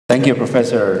Thank you,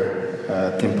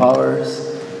 Professor Tim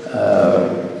Powers,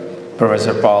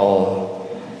 Professor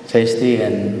Paul Chasty,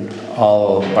 and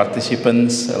all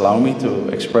participants. Allow me to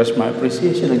express my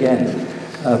appreciation again.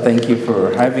 Thank you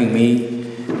for having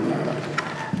me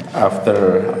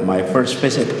after my first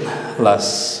visit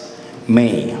last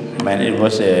May. And it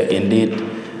was indeed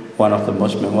one of the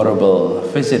most memorable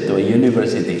visits to a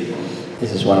university.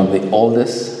 This is one of the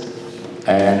oldest,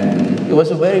 and it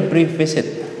was a very brief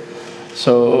visit.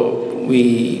 So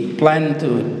we planned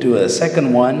to do a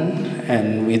second one,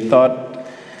 and we thought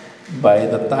by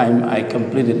the time I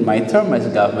completed my term as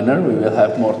governor, we will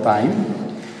have more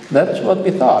time. That's what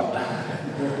we thought.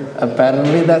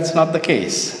 Apparently, that's not the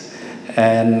case.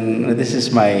 And this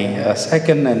is my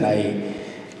second, and I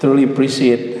truly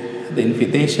appreciate the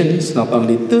invitations, not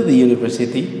only to the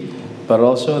university, but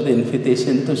also the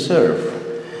invitation to serve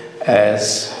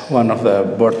as one of the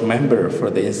board members for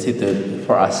the Institute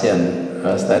for ASEAN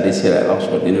Studies here at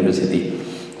Oxford University.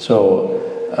 So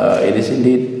it is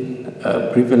indeed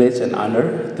a privilege and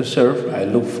honor to serve. I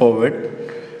look forward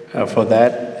for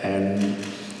that, and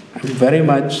I'm very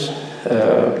much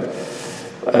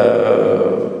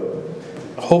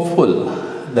hopeful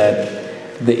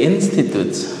that the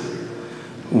institutes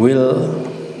will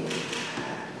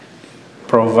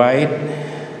provide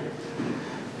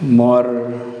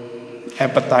more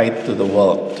appetite to the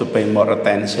world to pay more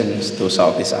attention to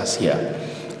Southeast Asia.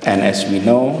 And as we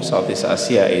know, Southeast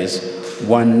Asia is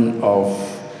one of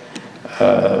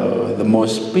the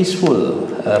most peaceful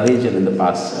region in the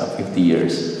past 50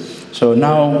 years. So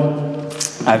now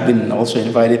I've been also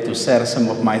invited to share some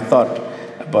of my thought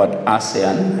about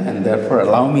ASEAN, and therefore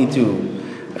allow me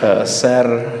to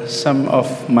share some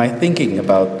of my thinking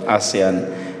about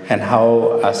ASEAN and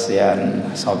how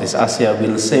ASEAN, Southeast Asia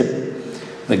will shape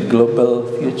the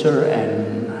global future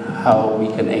and how we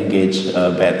can engage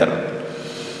better.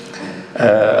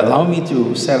 Allow me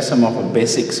to share some of the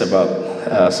basics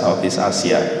about Southeast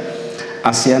Asia.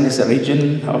 ASEAN is a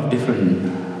region of different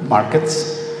markets,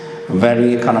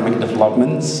 very economic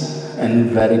developments,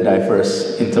 and very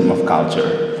diverse in terms of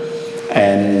culture.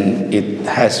 And it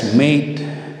has made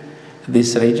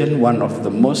this region one of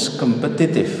the most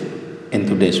competitive in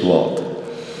today's world.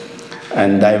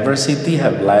 And diversity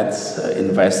have led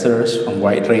investors from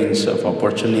wide range of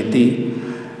opportunity,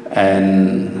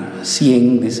 and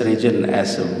seeing this region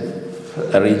as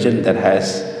a region that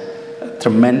has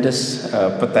tremendous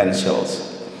potentials.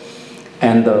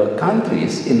 And the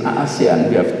countries in ASEAN,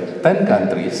 we have 10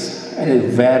 countries, and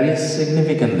it varies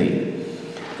significantly.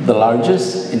 The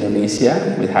largest,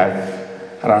 Indonesia, we have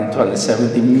around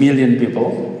 270 million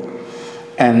people,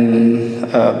 and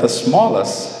the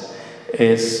smallest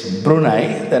is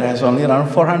Brunei, that has only around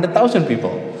 400,000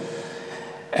 people.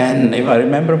 And if I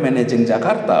remember managing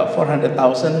Jakarta,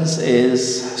 400,000 is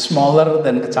smaller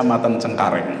than Kecamatan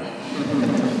Cengkareng,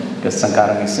 because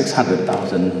Cengkareng is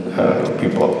 600,000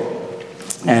 people.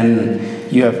 And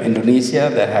you have Indonesia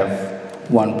that have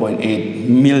 1.8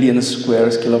 million square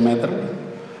kilometers.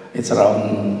 It's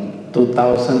around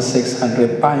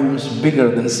 2,600 times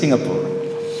bigger than Singapore.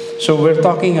 So we're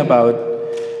talking about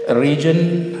a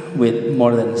region with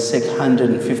more than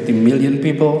 650 million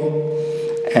people,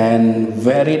 and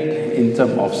varied in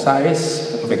terms of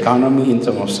size of economy, in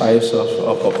terms of size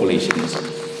of populations.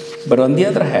 But on the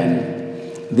other hand,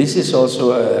 this is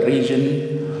also a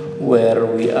region where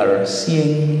we are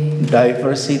seeing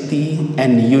diversity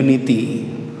and unity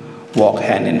walk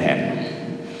hand in hand.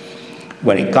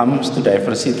 When it comes to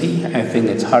diversity, I think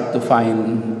it's hard to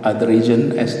find other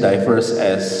region as diverse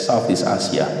as Southeast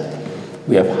Asia.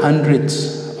 We have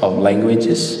hundreds of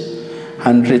languages,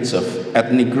 hundreds of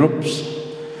ethnic groups,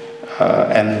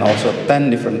 and also 10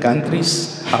 different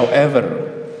countries. However,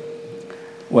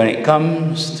 when it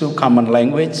comes to common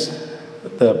language,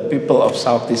 the people of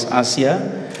Southeast Asia,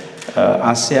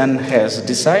 ASEAN has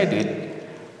decided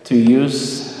to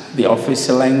use the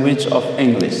official language of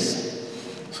English.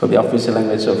 So the official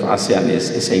language of ASEAN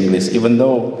is English, even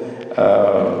though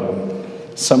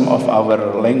some of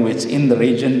our language in the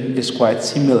region is quite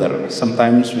similar,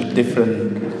 sometimes with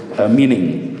different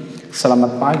meaning.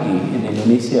 Selamat pagi in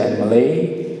Indonesia and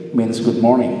Malay means good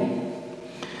morning.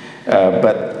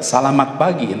 But selamat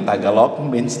pagi in Tagalog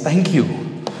means thank you.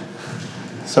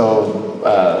 So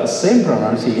same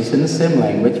pronunciation, same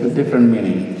language with different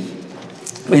meaning.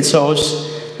 It shows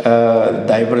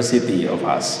diversity of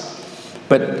us.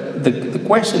 But the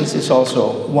question is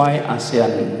also why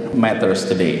ASEAN matters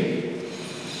today.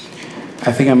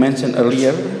 I think I mentioned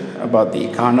earlier about the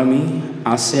economy.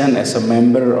 ASEAN as a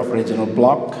member of regional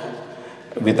bloc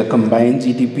with a combined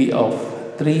GDP of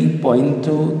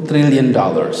 $3.2 trillion.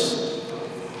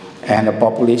 and a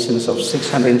population of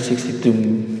 662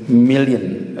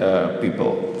 million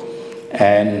people.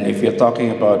 And if you're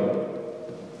talking about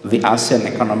the ASEAN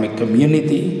Economic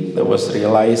Community that was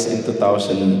realized in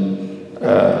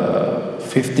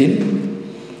 2015,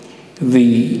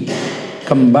 the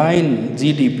combined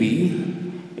GDP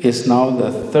is now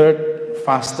the third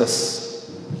fastest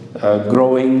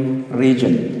growing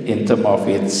region in terms of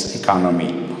its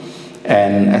economy.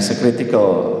 And as a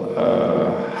critical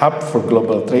hub for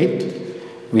global trade,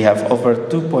 we have over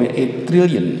 2.8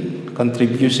 trillion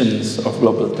contributions of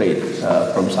global trade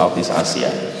from Southeast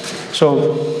Asia.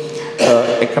 So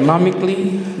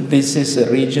economically, this is a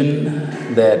region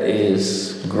that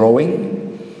is growing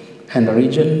and a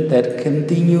region that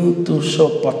continue to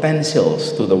show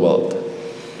potentials to the world.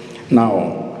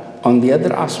 Now, on the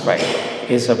other aspect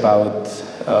is about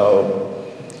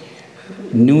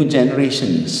new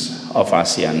generations of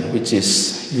ASEAN, which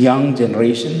is young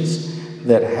generations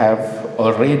that have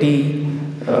already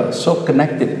so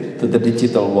connected to the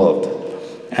digital world.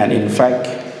 And in fact,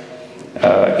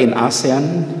 in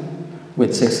ASEAN,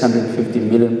 with 650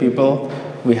 million people,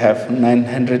 we have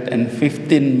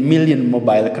 915 million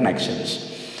mobile connections.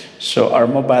 So our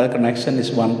mobile connection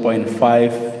is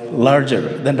 1.5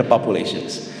 larger than the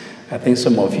populations. I think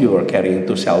some of you are carrying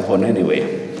 2 cell phones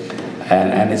anyway.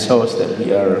 And it shows that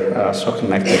we are so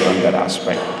connected on that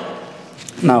aspect.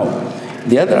 Now,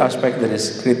 the other aspect that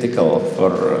is critical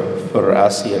for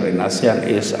us here in ASEAN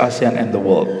is ASEAN and the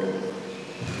world.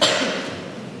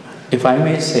 If I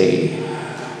may say,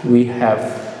 we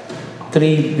have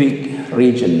 3 big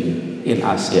regions in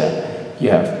Asia.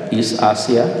 You have East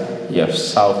Asia, you have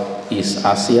Southeast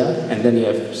Asia, and then you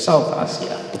have South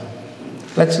Asia.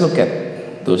 Let's look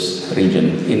at those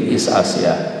regions. In East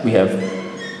Asia, we have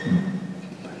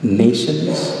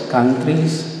nations,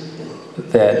 countries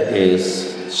that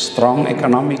is strong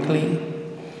economically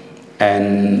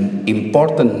and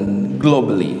important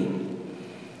globally,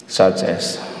 such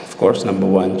as, of course, number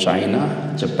 1,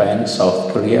 China, Japan,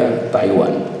 South Korea,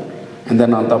 Taiwan. And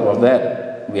then on top of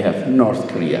that, we have North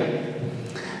Korea.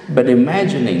 But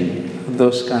imagining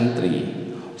those countries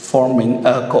forming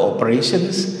a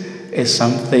cooperations is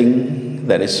something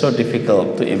that is so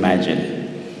difficult to imagine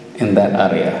in that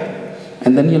area.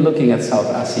 And then you're looking at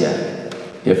South Asia.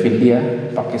 You have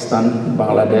India, Pakistan,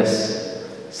 Bangladesh,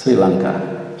 Sri Lanka.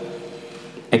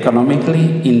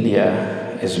 Economically,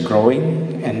 India is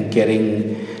growing and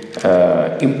getting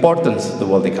importance to the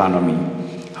world economy.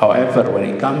 However, when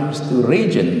it comes to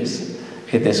regions,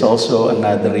 it is also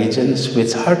another regions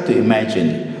which are hard to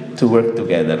imagine to work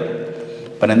together.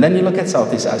 But and then you look at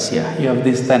Southeast Asia, you have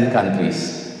these 10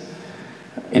 countries.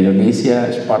 Indonesia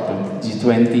is part of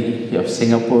G20, you have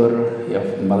Singapore, you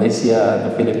have Malaysia,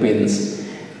 the Philippines.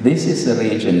 This is a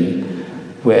region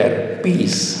where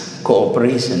peace,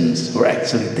 cooperations were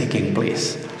actually taking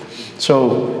place.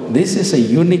 So this is a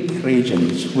unique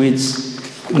region which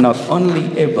not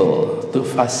only able to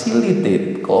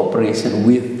facilitate cooperation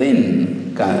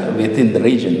within the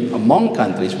region, among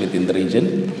countries within the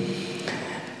region,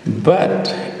 but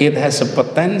it has a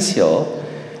potential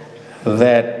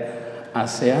that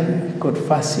ASEAN could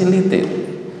facilitate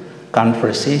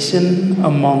conversation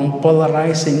among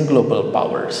polarizing global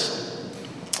powers.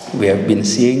 We have been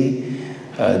seeing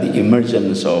the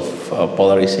emergence of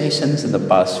polarizations in the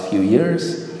past few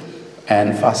years,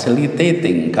 and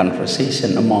facilitating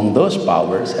conversation among those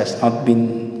powers has not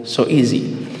been so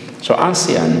easy. So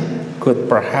ASEAN could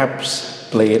perhaps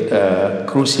play a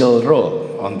crucial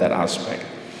role on that aspect.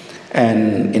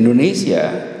 And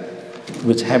Indonesia,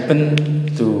 which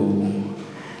happened to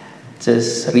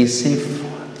just receive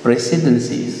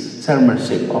presidency's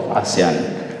chairmanship of ASEAN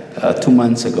 2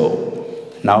 months ago.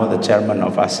 Now the chairman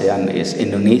of ASEAN is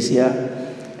Indonesia,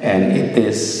 and it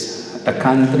is a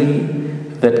country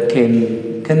that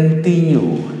can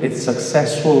continue its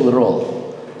successful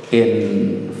role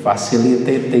in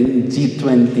facilitating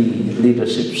G20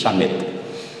 Leadership Summit.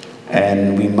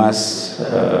 And we must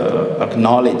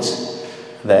acknowledge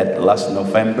that last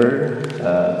November,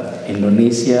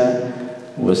 Indonesia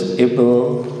was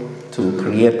able to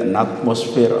create an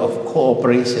atmosphere of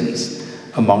cooperations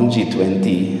among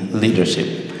G20 leadership.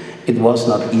 It was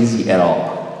not easy at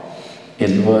all.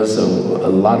 It was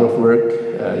a lot of work,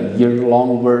 a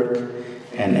year-long work,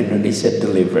 and Indonesia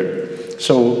delivered.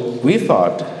 So we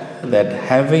thought that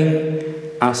having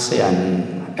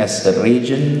ASEAN as a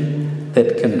region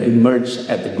that can emerge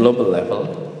at the global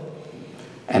level,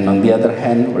 and on the other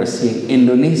hand, we're seeing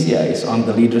Indonesia is on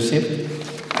the leadership.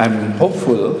 I'm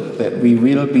hopeful that we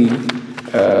will be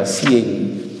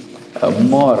seeing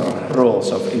more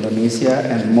roles of Indonesia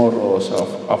and more roles of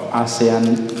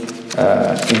ASEAN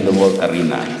in the world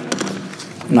arena.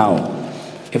 Now,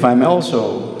 if I may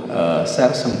also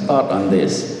share some thought on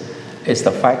this, is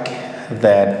the fact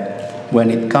that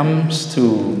when it comes to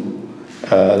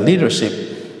leadership,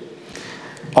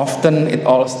 often it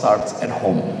all starts at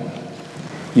home.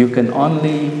 You can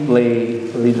only play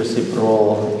leadership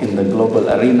role in the global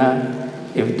arena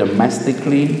if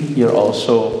domestically you're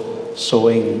also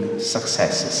showing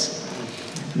successes.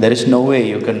 There is no way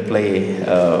you can play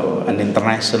an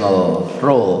international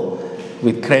role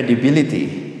with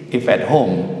credibility if at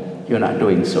home you're not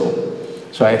doing so.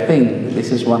 So I think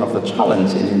this is one of the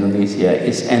challenges in Indonesia,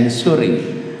 is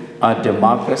ensuring our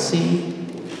democracy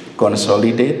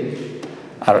consolidate,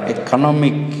 our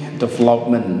economic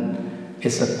development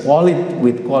is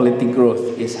with quality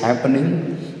growth is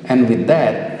happening, and with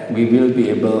that we will be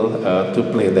able to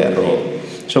play that role.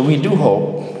 So we do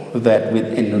hope that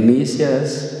with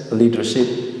Indonesia's leadership,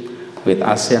 with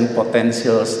ASEAN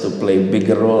potentials to play a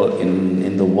bigger role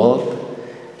in the world,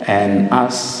 and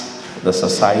us, the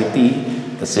society,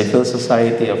 the civil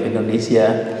society of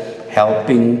Indonesia,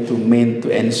 helping to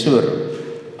ensure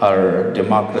our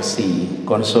democracy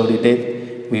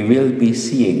consolidate, we will be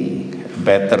seeing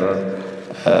better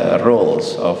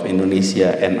roles of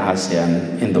Indonesia and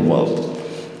ASEAN in the world.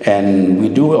 And we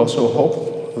do also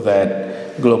hope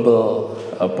that global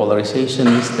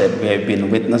polarizations that we have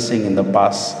been witnessing in the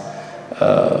past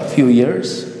few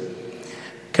years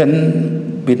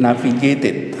can be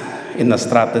navigated in a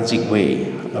strategic way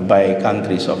by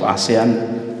countries of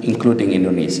ASEAN, including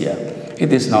Indonesia.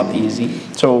 It is not easy.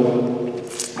 So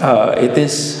it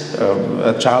is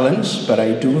a challenge, but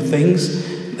I do think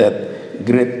that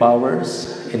great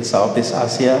powers in Southeast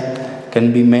Asia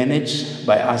can be managed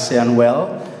by ASEAN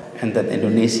well, and that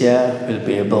Indonesia will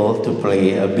be able to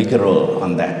play a bigger role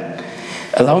on that.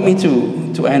 Allow me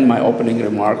to end my opening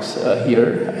remarks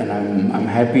here, and I'm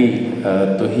happy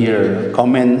to hear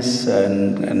comments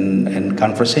and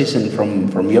conversation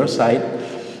from your side,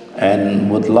 and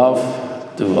would love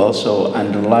to also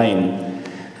underline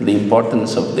the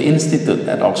importance of the Institute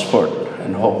at Oxford,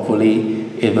 and hopefully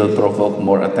it will provoke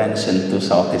more attention to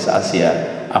Southeast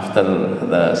Asia after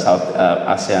the South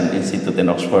ASEAN Institute in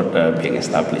Oxford being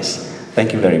established.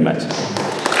 Thank you very much.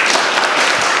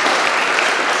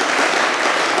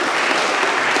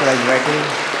 Can I directly?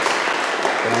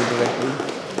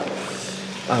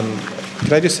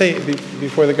 Can I just say,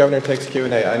 before the Governor takes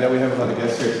Q&A, I know we have a lot of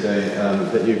guests here today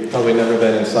that you've probably never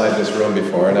been inside this room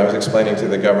before, and I was explaining to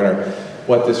the Governor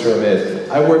what this room is.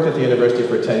 I worked at the university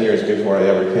for 10 years before I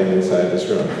ever came inside this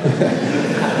room.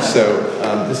 So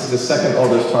this is the second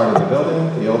oldest part of the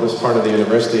building. The oldest part of the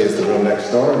university is the room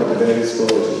next door, the Divinity School,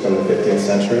 which is from the 15th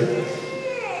century.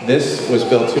 This was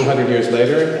built 200 years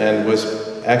later and was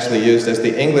actually used as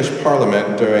the English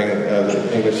Parliament during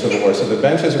the English Civil War. So the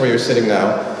benches where you're sitting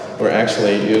now were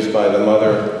actually used by the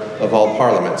mother of all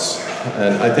parliaments.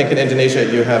 And I think in Indonesia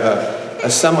you have a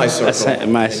semicircle.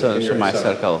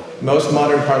 Semicircle. Most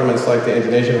modern parliaments, like the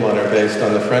Indonesian one, are based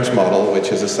on the French model, which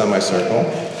is a semicircle.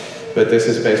 But this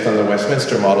is based on the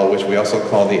Westminster model, which we also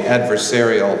call the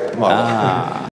adversarial model.